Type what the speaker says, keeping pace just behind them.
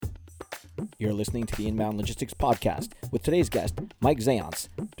You're listening to the Inbound Logistics Podcast with today's guest, Mike Zayance,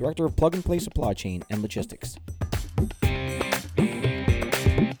 Director of Plug and Play Supply Chain and Logistics.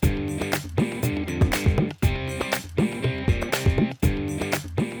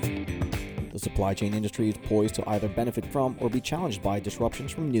 The supply chain industry is poised to either benefit from or be challenged by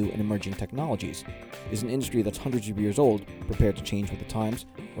disruptions from new and emerging technologies. It is an industry that's hundreds of years old, prepared to change with the times,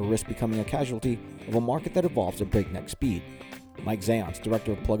 or risk becoming a casualty of a market that evolves at breakneck speed. Mike Zayance,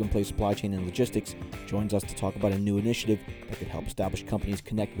 Director of Plug and Play Supply Chain and Logistics, joins us to talk about a new initiative that could help established companies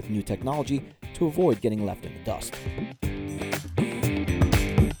connect with new technology to avoid getting left in the dust.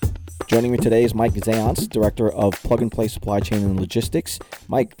 Joining me today is Mike Zayance, Director of Plug and Play Supply Chain and Logistics.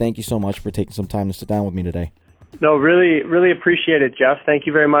 Mike, thank you so much for taking some time to sit down with me today. No, really appreciate it, Jeff. Thank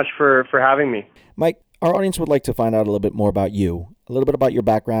you very much for having me. Mike, our audience would like to find out a little bit more about you, a little bit about your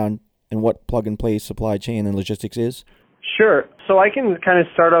background and what Plug and Play Supply Chain and Logistics is. Sure. So I can kind of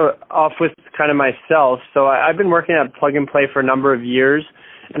start off with kind of myself. So I've been working at Plug and Play for a number of years,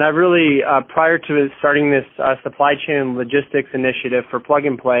 and I've really, prior to starting this supply chain and logistics initiative for Plug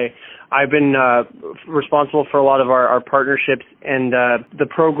and Play, I've been responsible for a lot of our partnerships and the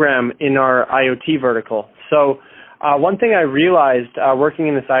program in our IoT vertical. So one thing I realized working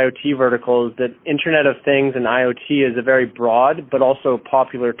in this IoT vertical is that Internet of Things and IoT is a very broad but also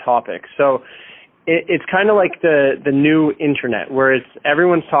popular topic. So it's kind of like the new internet, where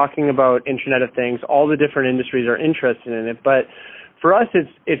everyone's talking about Internet of Things. All the different industries are interested in it, but for us,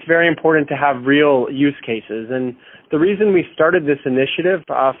 it's very important to have real use cases. And the reason we started this initiative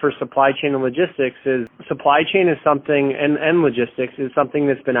for supply chain and logistics is supply chain is something, and logistics is something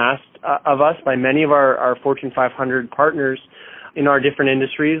that's been asked of us by many of our Fortune 500 partners in our different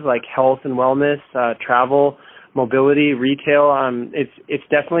industries like health and wellness, travel, mobility, retail. It's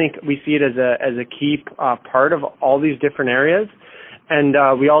definitely, we see it as a key part of all these different areas. And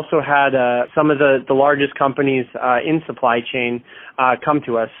we also had some of the largest companies in supply chain come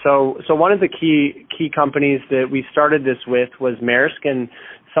to us. So one of the key companies that we started this with was Maersk, and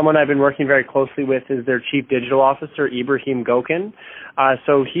someone I've been working very closely with is their Chief Digital Officer, Ibrahim Gökhan.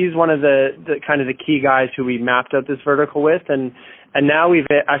 So he's one of the kind of the key guys who we mapped out this vertical with, and now we've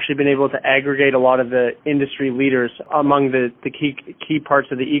actually been able to aggregate a lot of the industry leaders among the key parts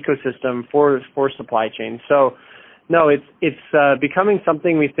of the ecosystem for supply chain. So no, it's becoming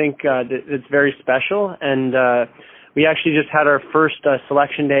something we think that's very special, and we actually just had our first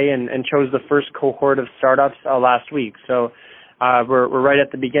selection day and chose the first cohort of startups last week. So we're right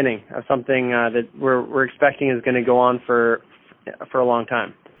at the beginning of something that we're expecting is going to go on for a long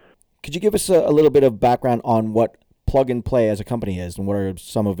time. Could you give us a little bit of background on what Plug and Play as a company is, and what are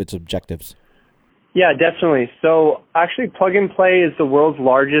some of its objectives? Yeah, definitely. So actually, Plug and Play is the world's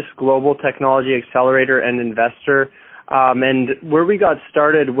largest global technology accelerator and investor. And where we got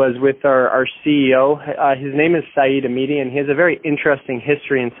started was with our CEO. His name is Saeed Hamidi, and he has a very interesting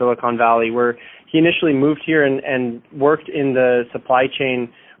history in Silicon Valley, where he initially moved here and worked in the supply chain,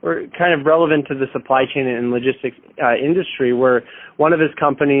 or kind of relevant to the supply chain and logistics industry, where one of his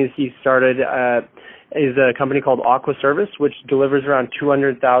companies he started is a company called Aqua Service, which delivers around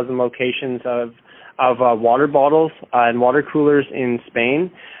 200,000 locations of water bottles and water coolers in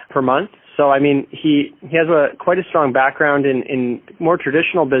Spain per month. So, I mean, he has quite a strong background in more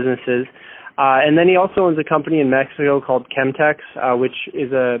traditional businesses. And then he also owns a company in Mexico called Chemtex, which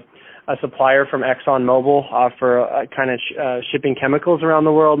is a supplier from ExxonMobil for kind of shipping chemicals around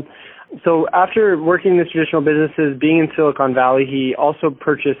the world. So after working in the traditional businesses, being in Silicon Valley, he also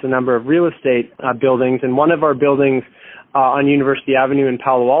purchased a number of real estate buildings. And one of our buildings on University Avenue in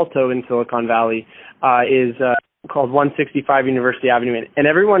Palo Alto in Silicon Valley is called 165 University Avenue. And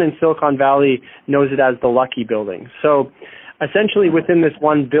everyone in Silicon Valley knows it as the Lucky Building. So essentially within this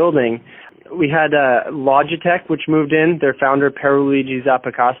one building, we had Logitech, which moved in. Their founder, Pierluigi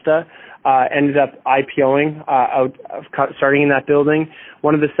Zappacosta, ended up IPOing starting in that building.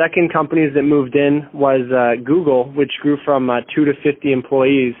 One of the second companies that moved in was Google, which grew from 2 to 50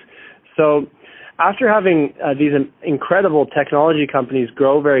 employees. So after having these incredible technology companies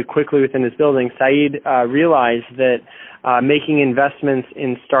grow very quickly within this building, Saeed realized that making investments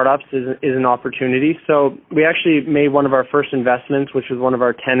in startups is an opportunity. So we actually made one of our first investments, which was one of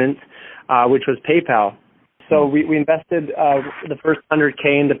our tenants, which was PayPal. So we invested the first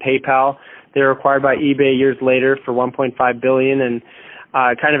 $100K into PayPal. They were acquired by eBay years later for $1.5 billion, and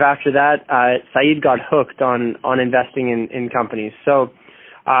kind of after that, Saeed got hooked on investing in companies. So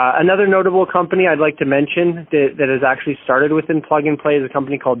another notable company I'd like to mention that has actually started within Plug and Play is a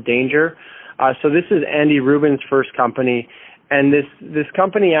company called Danger. So this is Andy Rubin's first company, And this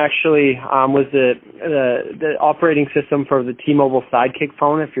company actually was the operating system for the T-Mobile Sidekick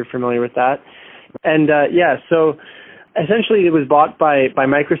phone, if you're familiar with that. And so essentially it was bought by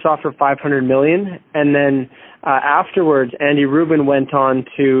Microsoft for $500 million, and then afterwards Andy Rubin went on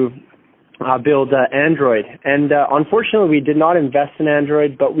to build Android. And unfortunately we did not invest in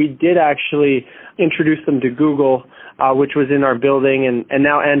Android, but we did actually introduce them to Google, which was in our building, and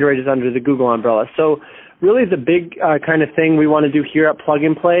now Android is under the Google umbrella. So really the big kind of thing we want to do here at Plug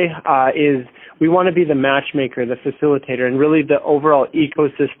and Play is we want to be the matchmaker, the facilitator, and really the overall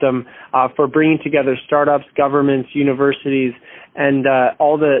ecosystem for bringing together startups, governments, universities, and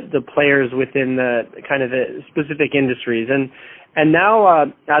all the players within the kind of the specific industries. And now,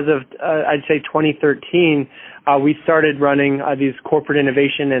 as of, I'd say 2013, we started running these corporate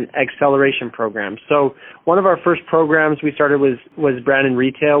innovation and acceleration programs. So one of our first programs we started was brand and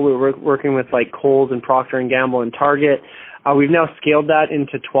retail. We were working with like Kohl's and Procter & Gamble and Target. We've now scaled that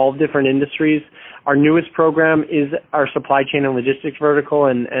into 12 different industries. Our newest program is our supply chain and logistics vertical,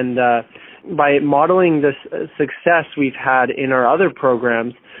 and by modeling this success we've had in our other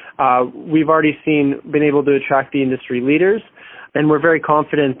programs, we've already been able to attract the industry leaders. And we're very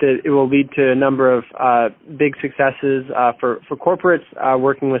confident that it will lead to a number of big successes for corporates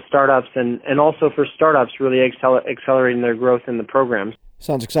working with startups and also for startups really accelerating their growth in the programs.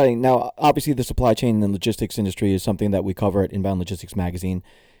 Sounds exciting. Now, obviously, the supply chain and logistics industry is something that we cover at Inbound Logistics Magazine.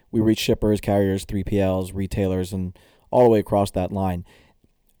 We reach shippers, carriers, 3PLs, retailers, and all the way across that line.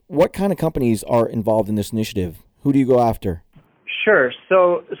 What kind of companies are involved in this initiative? Who do you go after? Sure.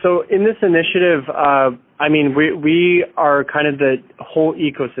 So in this initiative, we are kind of the whole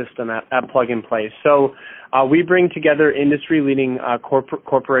ecosystem at Plug and Play. So we bring together industry-leading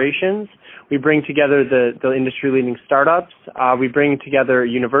corporations. We bring together the industry-leading startups. We bring together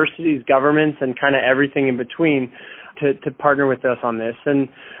universities, governments, and kind of everything in between to partner with us on this. And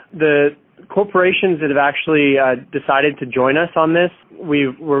the corporations that have actually decided to join us on this,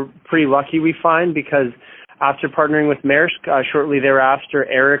 we're pretty lucky, we find, because after partnering with Maersk, shortly thereafter,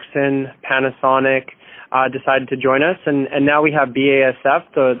 Ericsson, Panasonic decided to join us, and now we have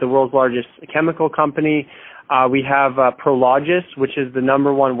BASF, the world's largest chemical company. We have Prologis, which is the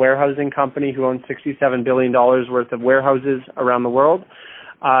number one warehousing company who owns $67 billion worth of warehouses around the world.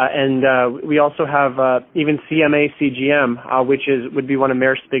 And we also have even CMA CGM, which would be one of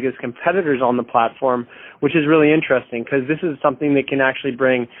Maersk's biggest competitors on the platform, which is really interesting because this is something that can actually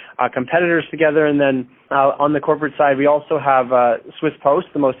bring competitors together. And then on the corporate side, we also have Swiss Post,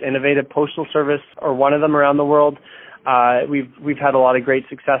 the most innovative postal service, or one of them around the world. We've had a lot of great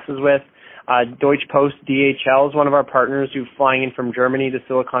successes with. Deutsche Post, DHL, is one of our partners who's flying in from Germany to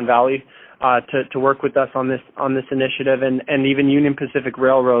Silicon Valley to work with us on this initiative, and even Union Pacific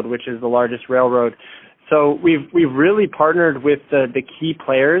Railroad, which is the largest railroad. So we've really partnered with the key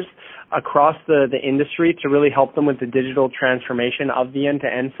players across the industry to really help them with the digital transformation of the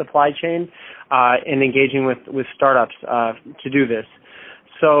end-to-end supply chain and engaging with startups to do this.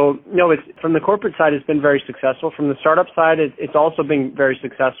 So, it's from the corporate side, it's been very successful. From the startup side, it's also been very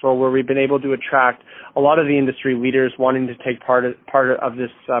successful, where we've been able to attract a lot of the industry leaders wanting to take part of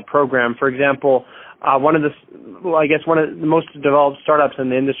this program. For example, one of the most developed startups in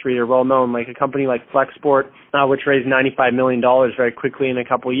the industry are well known, like a company like Flexport, which raised $95 million very quickly in a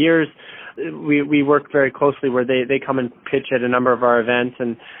couple of years. We work very closely where they come and pitch at a number of our events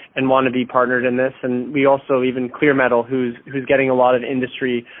and want to be partnered in this. And we also, even Clear Metal, who's getting a lot of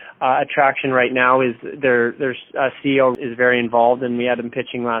industry attraction right now, is their CEO is very involved, and we had him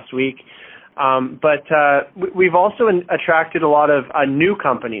pitching last week. But we've also attracted a lot of new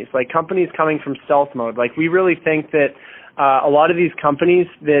companies, like companies coming from stealth mode. Like, we really think that a lot of these companies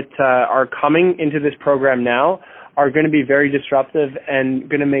that are coming into this program now are going to be very disruptive and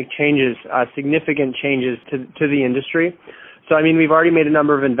going to make changes, significant changes to the industry. So, we've already made a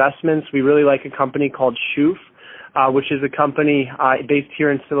number of investments. We really like a company called Shoof, which is a company based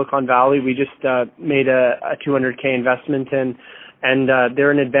here in Silicon Valley. We just made a $200K investment in, and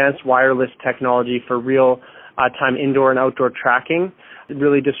they're an advanced wireless technology for real-time indoor and outdoor tracking,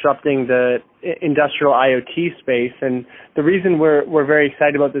 really disrupting the industrial IoT space. And the reason we're very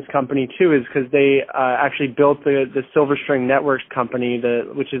excited about this company too is because they actually built the Silver String Networks company,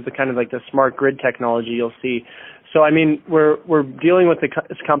 which is the kind of like the smart grid technology you'll see. So we're dealing with the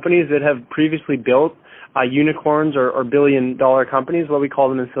companies that have previously built unicorns or billion-dollar companies, what we call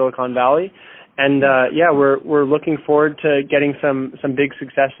them in Silicon Valley. And we're looking forward to getting some big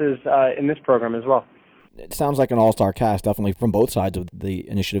successes in this program as well. It sounds like an all-star cast, definitely from both sides of the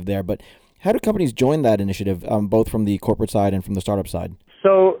initiative there. But how do companies join that initiative, both from the corporate side and from the startup side?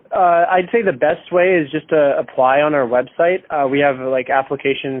 So I'd say the best way is just to apply on our website. We have like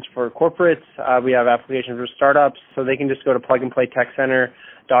applications for corporates. We have applications for startups. So they can just go to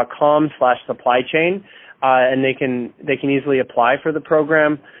plugandplaytechcenter.com/supply-chain, and they can easily apply for the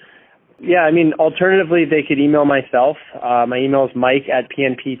program. Yeah, I mean, alternatively, they could email myself. My email is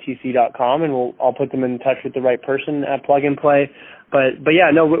mike@pnptc.com, and I'll put them in touch with the right person at Plug and Play. But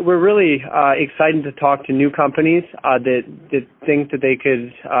yeah, no, we're really excited to talk to new companies that think that they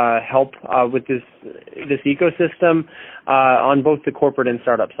could help with this ecosystem on both the corporate and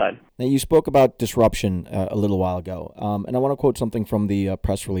startup side. Now, you spoke about disruption a little while ago, and I want to quote something from the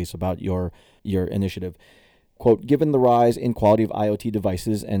press release about your initiative. Quote, given the rise in quality of IoT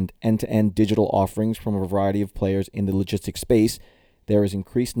devices and end-to-end digital offerings from a variety of players in the logistics space, there is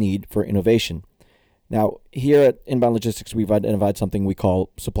increased need for innovation. Now, here at Inbound Logistics, we've identified something we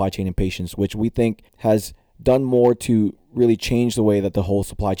call supply chain impatience, which we think has done more to really change the way that the whole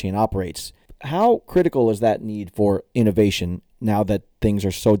supply chain operates. How critical is that need for innovation now that things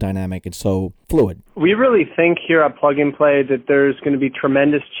are so dynamic and so fluid? We really think here at Plug and Play that there's going to be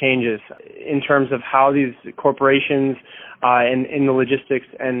tremendous changes in terms of how these corporations in the logistics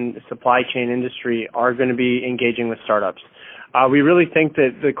and supply chain industry are going to be engaging with startups. We really think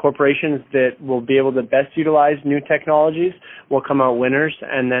that the corporations that will be able to best utilize new technologies will come out winners,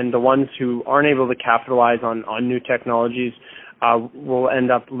 and then the ones who aren't able to capitalize on new technologies will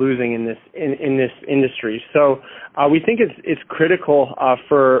end up losing in this industry. So we think it's critical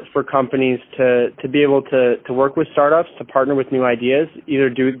for companies to be able to work with startups, to partner with new ideas, either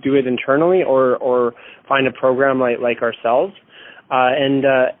do it internally or find a program like ourselves, and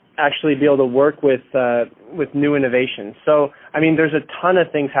actually be able to work with new innovations. So, I mean, there's a ton of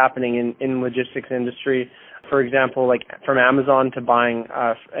things happening in logistics industry. For example, like from Amazon to buying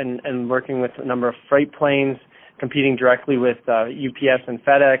and working with a number of freight planes, competing directly with UPS and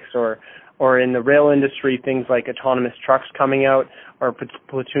FedEx, or in the rail industry, things like autonomous trucks coming out, or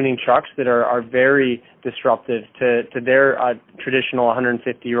platooning trucks that are very disruptive to their traditional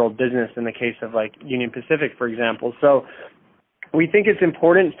 150-year-old business in the case of like Union Pacific, for example. So we think it's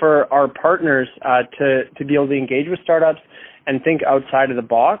important for our partners to be able to engage with startups and think outside of the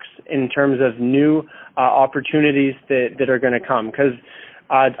box in terms of new opportunities that are going to come. Because,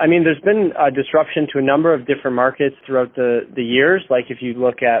 I mean, there's been a disruption to a number of different markets throughout the years. Like if you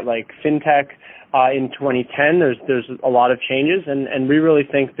look at like fintech in 2010, there's a lot of changes. And we really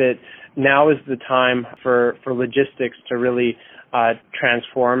think that now is the time for logistics to really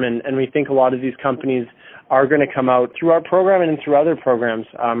transform. And we think a lot of these companies are going to come out through our program and through other programs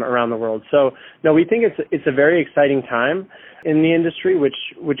around the world. So, no, we think it's a very exciting time in the industry, which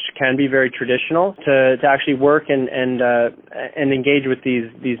can be very traditional, to actually work and engage with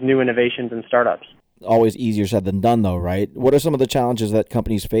these new innovations and startups. Always easier said than done, though, right? What are some of the challenges that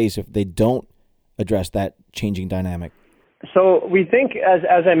companies face if they don't address that changing dynamic? So we think,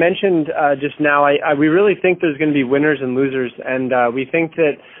 as I mentioned just now, we really think there's going to be winners and losers, and we think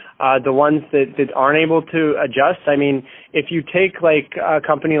that the ones that aren't able to adjust, I mean, if you take like a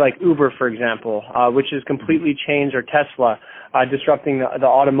company like Uber, for example, which has completely changed, or Tesla, disrupting the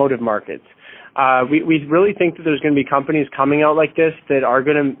automotive markets. We really think that there's going to be companies coming out like this that are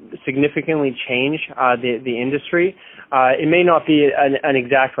going to significantly change the industry. It may not be an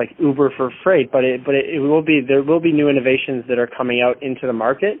exact like Uber for freight, but it will be. There will be new innovations that are coming out into the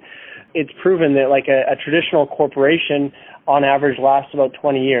market. It's proven that like a traditional corporation on average lasts about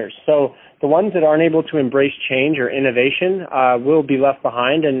 20 years. So the ones that aren't able to embrace change or innovation will be left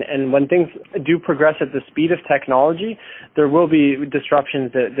behind. And when things do progress at the speed of technology, there will be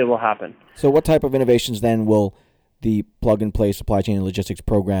disruptions that will happen. So what type of innovations then will the Plug and Play Supply Chain and Logistics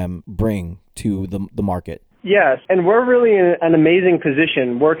program bring to the market? Yes, and we're really in an amazing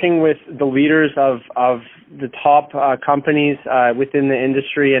position working with the leaders of the top companies within the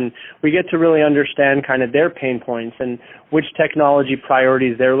industry, and we get to really understand kind of their pain points and which technology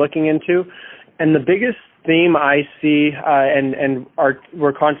priorities they're looking into. And the biggest theme I see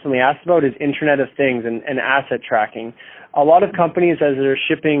we're constantly asked about is Internet of Things and asset tracking. A lot of companies, as they're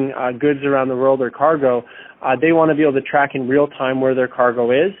shipping goods around the world or cargo, they want to be able to track in real time where their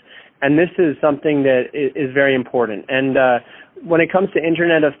cargo is. And this is something that is very important. And when it comes to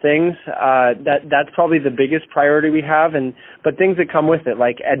Internet of Things, that's probably the biggest priority we have. But things that come with it,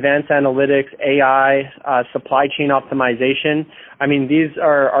 like advanced analytics, AI, supply chain optimization. I mean, these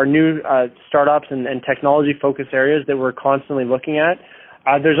are new startups and technology-focused areas that we're constantly looking at.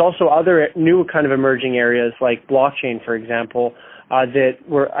 There's also other new kind of emerging areas like blockchain, for example,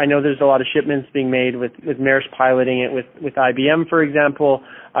 I know there's a lot of shipments being made with Maersk piloting it with IBM, for example,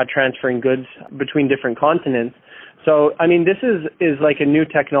 transferring goods between different continents. So, I mean, this is like a new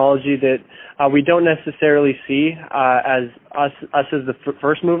technology that we don't necessarily see as us as the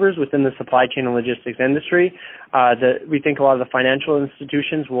first movers within the supply chain and logistics industry. That we think a lot of the financial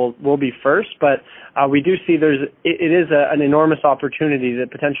institutions will be first, but we do see it is an enormous opportunity, the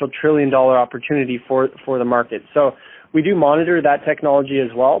potential $1 trillion opportunity for the market. So we do monitor that technology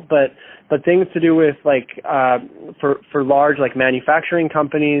as well, but things to do with like for large like manufacturing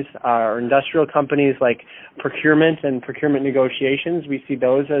companies or industrial companies like procurement and procurement negotiations, we see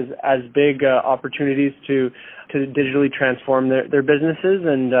those as big opportunities to digitally transform their businesses.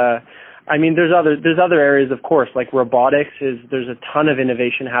 And I mean, there's other areas, of course, like robotics. There's a ton of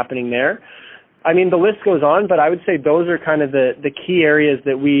innovation happening there. I mean, the list goes on, but I would say those are kind of the key areas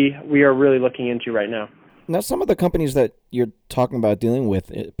that we are really looking into right now. Now, some of the companies that you're talking about dealing with,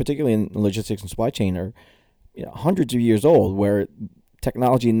 particularly in logistics and supply chain, are hundreds of years old, where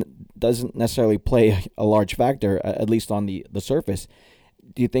technology doesn't necessarily play a large factor, at least on the surface.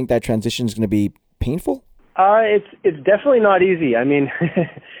 Do you think that transition is going to be painful? It's definitely not easy. I mean,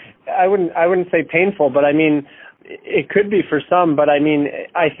 I wouldn't say painful, but I mean, it could be for some. But I mean,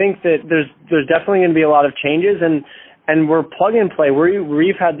 I think that there's definitely going to be a lot of changes, and we're plug and play. Where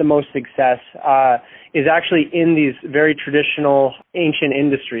we've had the most success is actually in these very traditional ancient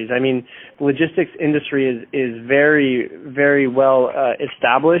industries. I mean, the logistics industry is very, very well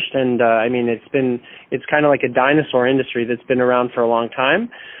established, and I mean, it's kind of like a dinosaur industry that's been around for a long time.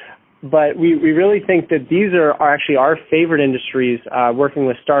 But we really think that these are actually our favorite industries, working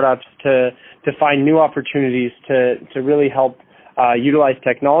with startups to find new opportunities to really help utilize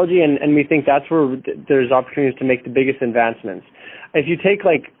technology, and we think that's where there's opportunities to make the biggest advancements. If you take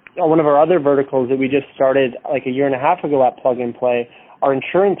like one of our other verticals that we just started like a year and a half ago at Plug and Play, our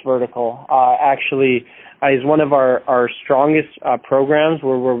insurance vertical actually is one of our strongest programs,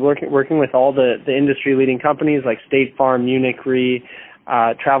 where we're working with all the industry leading companies like State Farm, Munich Re,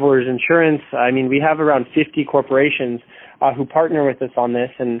 Travelers Insurance. I mean, we have around 50 corporations who partner with us on this,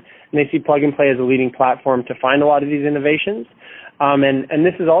 and they see Plug and Play as a leading platform to find a lot of these innovations. And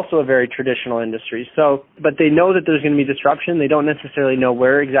this is also a very traditional industry. So, but they know that there's going to be disruption. They don't necessarily know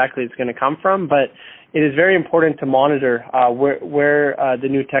where exactly it's going to come from, but it is very important to monitor where the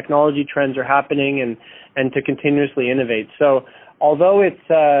new technology trends are happening and to continuously innovate. So, although it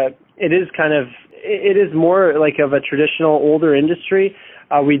is more like of a traditional older industry,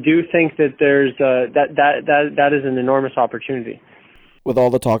 we do think that there's that is an enormous opportunity. With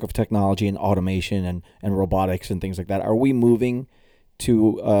all the talk of technology and automation and robotics and things like that, are we moving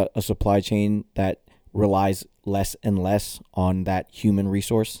to a supply chain that relies less and less on that human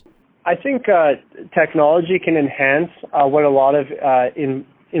resource? I think technology can enhance what a lot of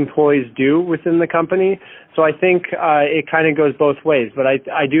employees do within the company. So I think it kind of goes both ways. But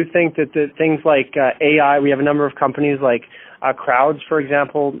I do think that the things like AI, we have a number of companies like Crowds, for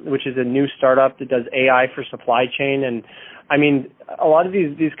example, which is a new startup that does AI for supply chain. And I mean, a lot of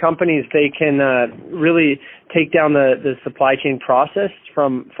these companies, they can really take down the supply chain process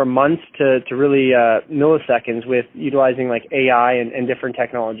from months to really milliseconds with utilizing like AI and different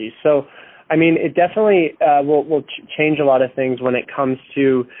technologies. So, I mean, it definitely will change a lot of things when it comes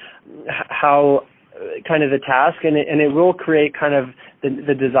to how kind of the task, and it will create kind of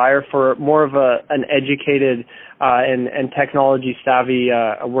the desire for more of an educated and technology savvy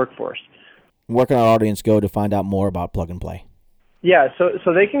workforce. Where can our audience go to find out more about Plug and Play? Yeah,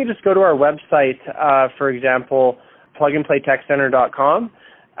 so they can just go to our website, for example, plugandplaytechcenter.com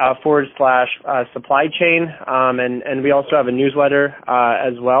 /supply chain, and we also have a newsletter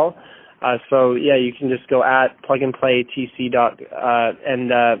as well. So yeah, you can just go at plugandplaytc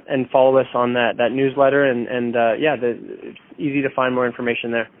and follow us on that newsletter, and yeah, it's easy to find more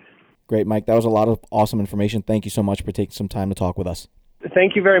information there. Great, Mike. That was a lot of awesome information. Thank you so much for taking some time to talk with us.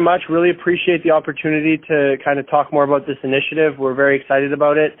 Thank you very much. Really appreciate the opportunity to kind of talk more about this initiative. We're very excited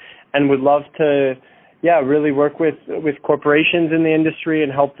about it and would love to, really work with corporations in the industry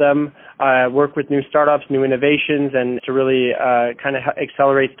and help them work with new startups, new innovations, and to really kind of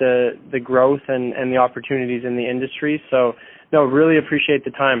accelerate the growth and the opportunities in the industry. So, no, really appreciate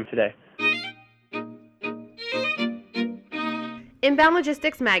the time today. Inbound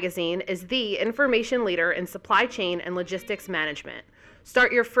Logistics Magazine is the information leader in supply chain and logistics management.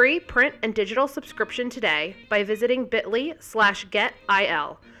 Start your free print and digital subscription today by visiting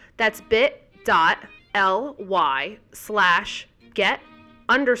bit.ly/getil. That's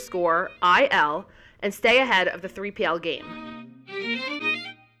bit.ly/get_IL and stay ahead of the 3PL game.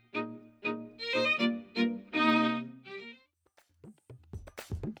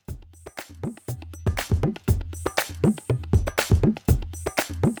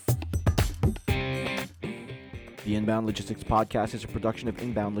 The The Inbound Logistics Podcast is a production of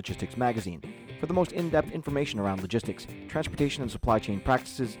Inbound Logistics Magazine. For the most in-depth information around logistics, transportation, and supply chain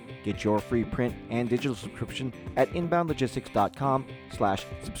practices, get your free print and digital subscription at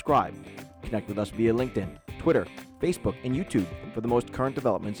inboundlogistics.com/subscribe. Connect with us via LinkedIn, Twitter, Facebook, and YouTube for the most current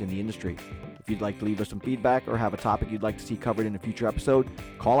developments in the industry. If you'd like to leave us some feedback or have a topic you'd like to see covered in a future episode,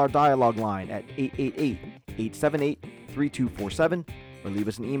 call our dialogue line at 888-878-3247 or leave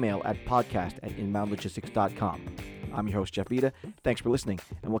us an email at podcast@inboundlogistics.com. I'm your host, Jeff Vita. Thanks for listening,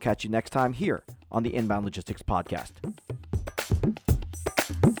 and we'll catch you next time here on the Inbound Logistics Podcast.